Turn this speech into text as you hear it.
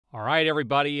All right,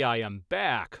 everybody, I am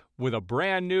back with a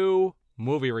brand new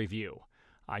movie review.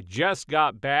 I just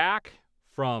got back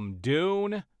from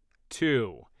Dune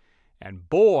 2. And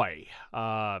boy,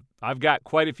 I've got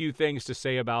quite a few things to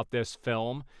say about this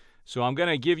film. So I'm going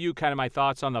to give you kind of my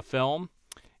thoughts on the film,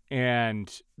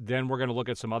 and then we're going to look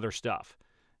at some other stuff.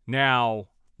 Now,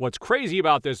 what's crazy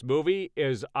about this movie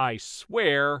is I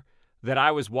swear that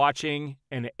I was watching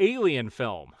an alien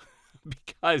film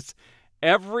because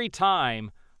every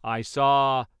time I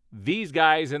saw these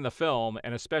guys in the film,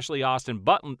 and especially Austin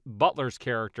Butler's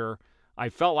character, I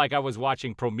felt like I was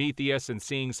watching Prometheus and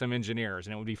seeing some engineers,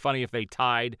 and it would be funny if they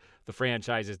tied the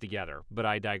franchises together, but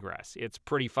I digress. It's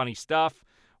pretty funny stuff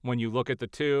when you look at the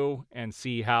two and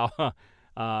see how,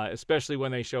 especially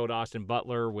when they showed Austin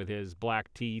Butler with his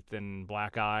black teeth and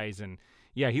black eyes, and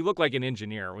yeah, he looked like an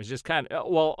engineer. It was just kind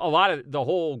of, well, a lot of the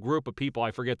whole group of people, I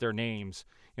forget their names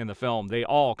in the film, they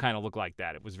all kind of look like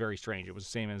that. It was very strange. It was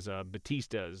the same as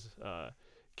Batista's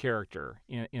character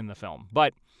in the film.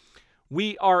 But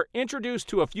we are introduced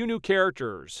to a few new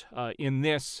characters in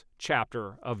this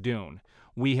chapter of Dune.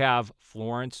 We have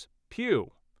Florence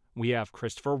Pugh. We have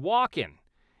Christopher Walken.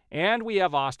 And we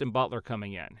have Austin Butler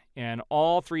coming in. And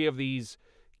all three of these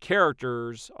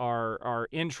characters are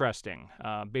interesting.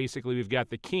 Basically, we've got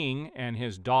the king and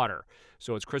his daughter.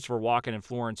 So it's Christopher Walken and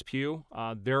Florence Pugh.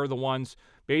 They're the ones,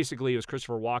 basically, it was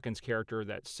Christopher Walken's character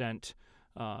that sent,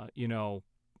 Timothy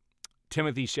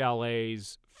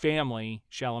Chalamet's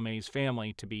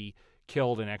family to be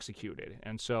killed and executed.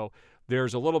 And so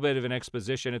there's a little bit of an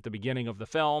exposition at the beginning of the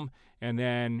film, and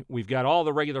then we've got all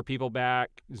the regular people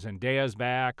back. Zendaya's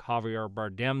back, Javier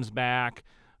Bardem's back,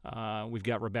 we've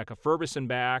got Rebecca Ferguson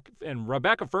back, and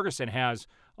Rebecca Ferguson has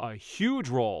a huge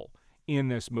role in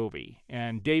this movie,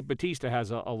 and Dave Bautista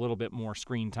has a little bit more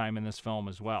screen time in this film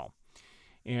as well.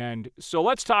 And so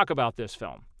let's talk about this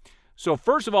film. So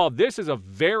first of all, this is a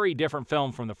very different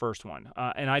film from the first one.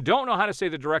 And I don't know how to say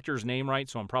the director's name right,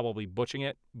 so I'm probably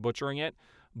butchering it.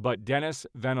 But Denis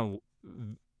Villeneuve,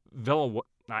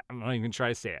 I'm not even try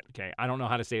to say it, okay? I don't know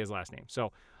how to say his last name.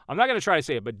 So I'm not going to try to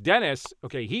say it. But Denis,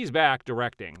 okay, he's back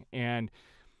directing. And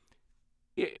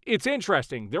it's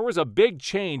interesting. There was a big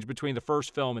change between the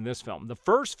first film and this film. The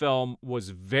first film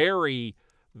was very,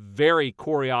 very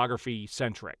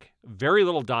choreography-centric. Very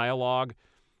little dialogue.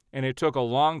 And it took a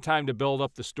long time to build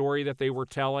up the story that they were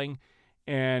telling.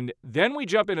 And then we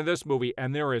jump into this movie,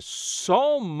 and there is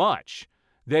so much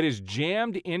that is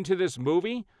jammed into this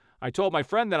movie. I told my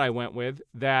friend that I went with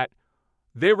that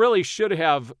they really should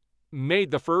have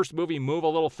made the first movie move a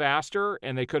little faster,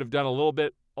 and they could have done a little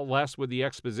bit less with the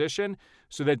exposition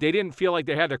so that they didn't feel like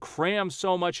they had to cram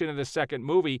so much into the second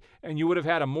movie, and you would have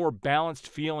had a more balanced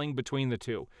feeling between the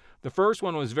two. The first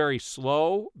one was very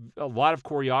slow, a lot of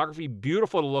choreography,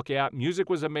 beautiful to look at. Music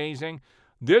was amazing.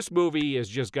 This movie has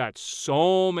just got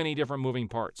so many different moving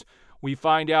parts. We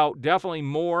find out definitely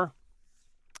more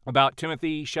about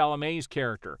Timothy Chalamet's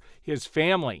character, his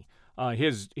family.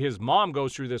 His mom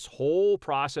goes through this whole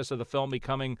process of the film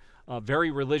becoming a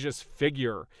very religious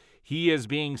figure. He is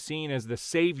being seen as the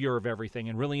savior of everything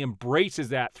and really embraces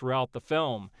that throughout the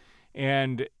film.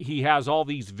 And he has all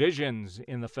these visions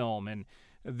in the film. And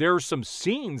there's some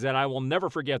scenes that I will never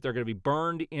forget. They're going to be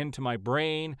burned into my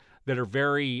brain that are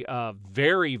very,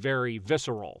 very, very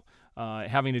visceral,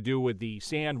 having to do with the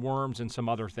sandworms and some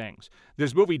other things.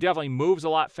 This movie definitely moves a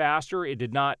lot faster.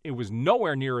 It was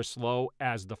nowhere near as slow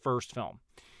as the first film.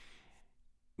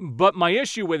 But my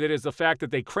issue with it is the fact that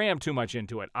they crammed too much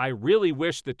into it. I really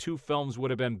wish the two films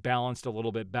would have been balanced a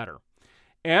little bit better.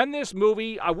 And this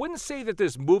movie, I wouldn't say that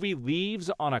this movie leaves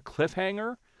on a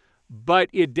cliffhanger, but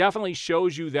it definitely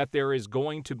shows you that there is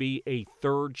going to be a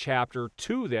third chapter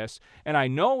to this. And I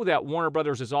know that Warner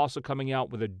Brothers is also coming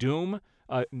out with a Dune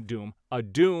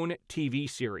TV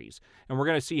series. And we're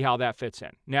going to see how that fits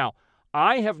in. Now,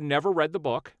 I have never read the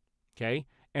book, okay?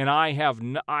 And I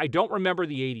don't remember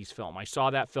the 80s film. I saw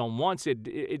that film once.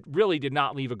 It really did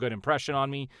not leave a good impression on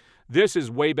me. This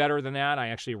is way better than that. I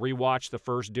actually rewatched the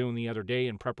first Dune the other day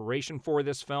in preparation for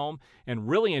this film and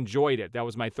really enjoyed it. That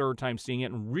was my third time seeing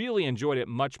it and really enjoyed it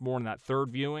much more in that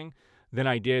third viewing than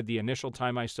I did the initial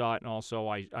time I saw it. And also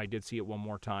I did see it one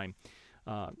more time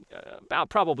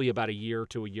probably about a year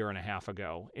to a year and a half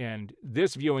ago. And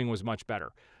this viewing was much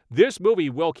better. This movie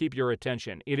will keep your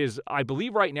attention. It is, I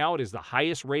believe right now, it is the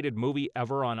highest rated movie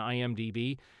ever on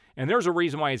IMDb. And there's a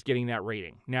reason why it's getting that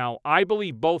rating. Now, I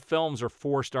believe both films are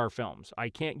 4-star films. I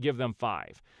can't give them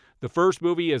 5. The first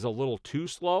movie is a little too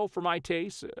slow for my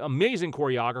taste. Amazing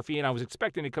choreography, and I was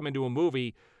expecting to come into a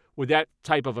movie with that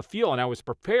type of a feel, and I was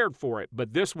prepared for it.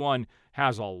 But this one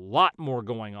has a lot more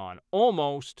going on,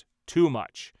 almost too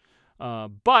much.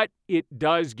 But it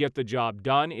does get the job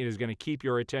done. It is going to keep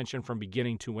your attention from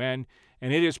beginning to end,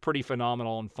 and it is pretty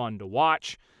phenomenal and fun to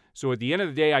watch. So at the end of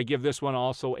the day, I give this one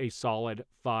also a solid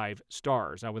 5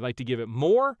 stars. I would like to give it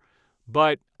more,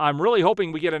 but I'm really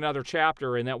hoping we get another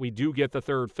chapter and that we do get the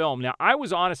third film. Now, I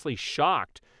was honestly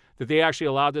shocked that they actually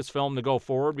allowed this film to go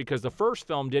forward because the first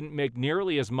film didn't make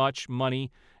nearly as much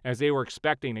money as they were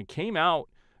expecting. It came out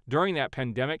during that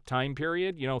pandemic time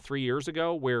period, 3 years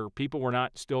ago, where people were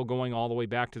not still going all the way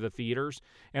back to the theaters.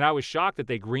 And I was shocked that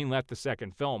they greenlit the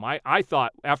second film. I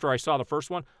thought, after I saw the first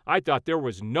one, I thought there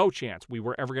was no chance we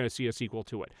were ever going to see a sequel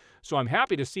to it. So I'm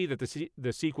happy to see that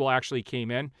the sequel actually came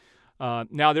in.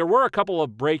 Now, there were a couple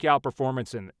of breakout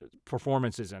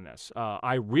performances in this.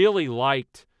 I really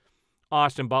liked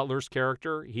Austin Butler's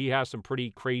character. He has some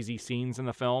pretty crazy scenes in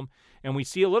the film, and we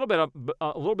see a little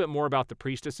bit more about the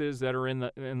priestesses that are in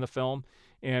the film.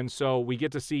 And so we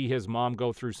get to see his mom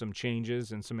go through some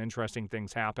changes and some interesting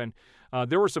things happen.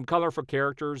 There were some colorful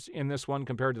characters in this one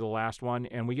compared to the last one,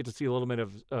 and we get to see a little bit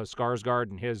of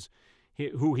Skarsgård and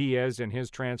who he is and his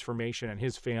transformation and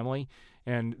his family.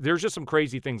 And there's just some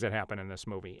crazy things that happen in this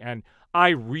movie. And I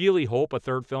really hope a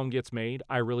third film gets made.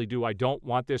 I really do. I don't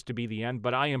want this to be the end,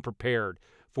 but I am prepared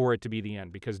for it to be the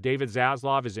end because David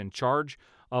Zaslav is in charge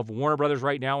of Warner Brothers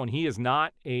right now, and he's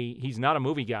not a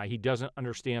movie guy. He doesn't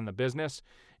understand the business,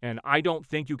 and I don't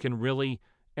think you can really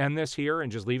end this here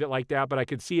and just leave it like that. But I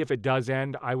could see if it does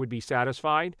end, I would be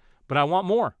satisfied. But I want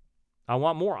more. I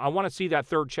want to see that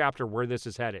third chapter where this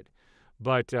is headed.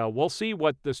 But we'll see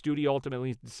what the studio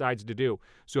ultimately decides to do.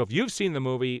 So if you've seen the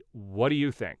movie, what do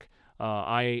you think?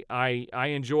 I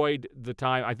enjoyed the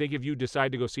time. I think if you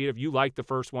decide to go see it, if you like the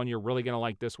first one, you're really going to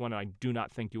like this one. And I do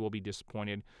not think you will be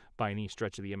disappointed by any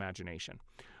stretch of the imagination.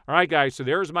 All right, guys, so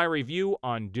there's my review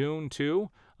on Dune 2,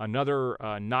 another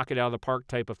knock it out of the park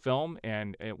type of film.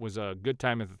 And it was a good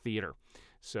time at the theater.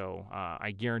 So I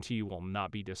guarantee you will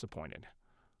not be disappointed.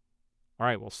 All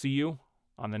right, we'll see you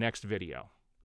on the next video.